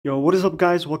Yo, what is up,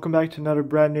 guys? Welcome back to another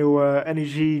brand new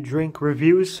energy drink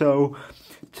review. So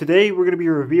today we're gonna be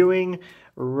reviewing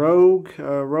Rogue. I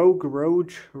don't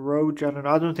know.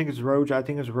 I don't think it's Rogue. I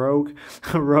think it's Rogue,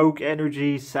 Rogue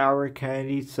Energy Sour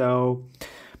Candy. So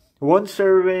one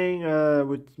serving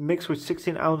with mixed with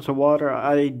 16 ounces of water.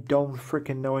 I don't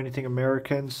freaking know anything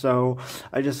American, so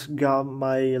I just got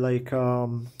my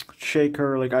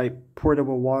shaker. Like, I poured it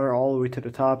with water all the way to the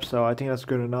top, so I think that's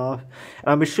good enough. And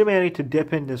I'm assuming I need to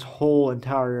dip in this whole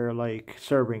entire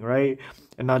serving, right?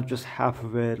 And not just half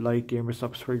of it, like Gamer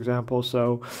Subs, for example.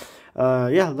 So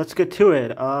yeah, let's get to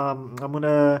it. I'm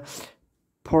gonna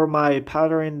pour my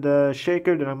powder in the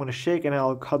shaker, then I'm gonna shake, and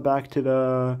I'll cut back to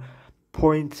the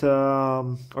point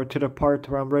or to the part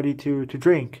where I'm ready to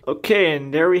drink. Okay,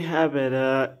 and there we have it.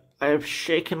 I have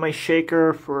shaken my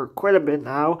shaker for quite a bit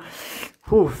now.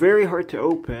 Whew, very hard to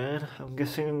open. I'm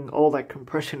guessing all that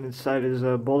compression inside is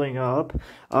building up.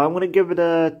 I'm gonna give it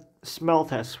a smell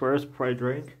test first before I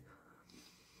drink.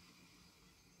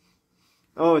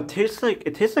 Oh, it tastes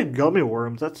like gummy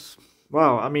worms. That's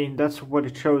wow. I mean, that's what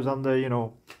it shows on the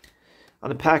on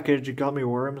the package, gummy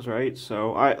worms, right?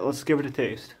 So, all right, let's give it a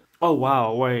taste. Oh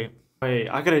wow, wait,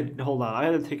 I gotta, hold on, I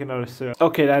gotta take another sip.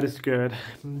 Okay, that is good.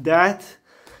 That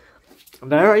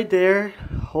right there,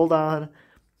 hold on.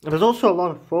 And there's also a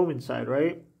lot of foam inside,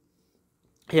 right?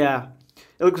 Yeah,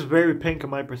 it looks very pink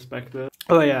in my perspective.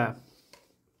 Oh yeah.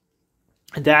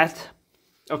 That,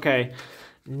 okay,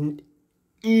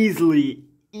 easily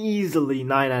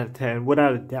 9 out of 10,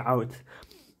 without a doubt.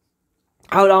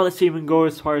 I would honestly even go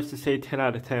as far as to say 10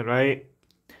 out of 10, right?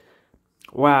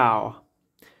 Wow.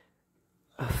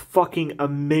 A fucking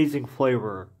amazing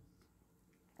flavor.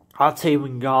 I'd say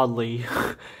even godly.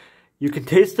 You can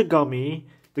taste the gummy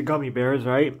bears,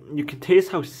 right? You can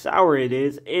taste how sour it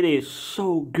is. It is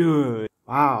so good.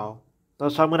 Wow.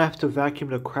 So I'm gonna have to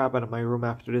vacuum the crap out of my room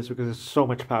after this because there's so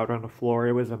much powder on the floor.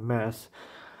 It was a mess.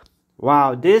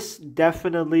 Wow, this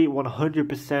definitely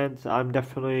 100% I'm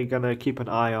definitely gonna keep an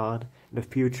eye on in the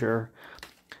future.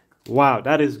 Wow,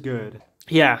 that is good.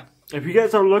 Yeah, if you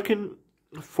guys are looking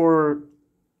for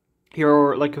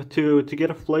your to get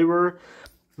a flavor,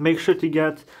 make sure to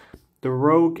get the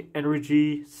Rogue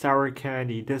Energy Sour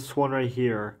Candy. This one right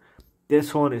here.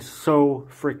 This one is so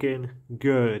freaking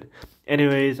good.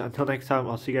 Anyways, until next time,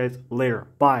 I'll see you guys later.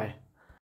 Bye.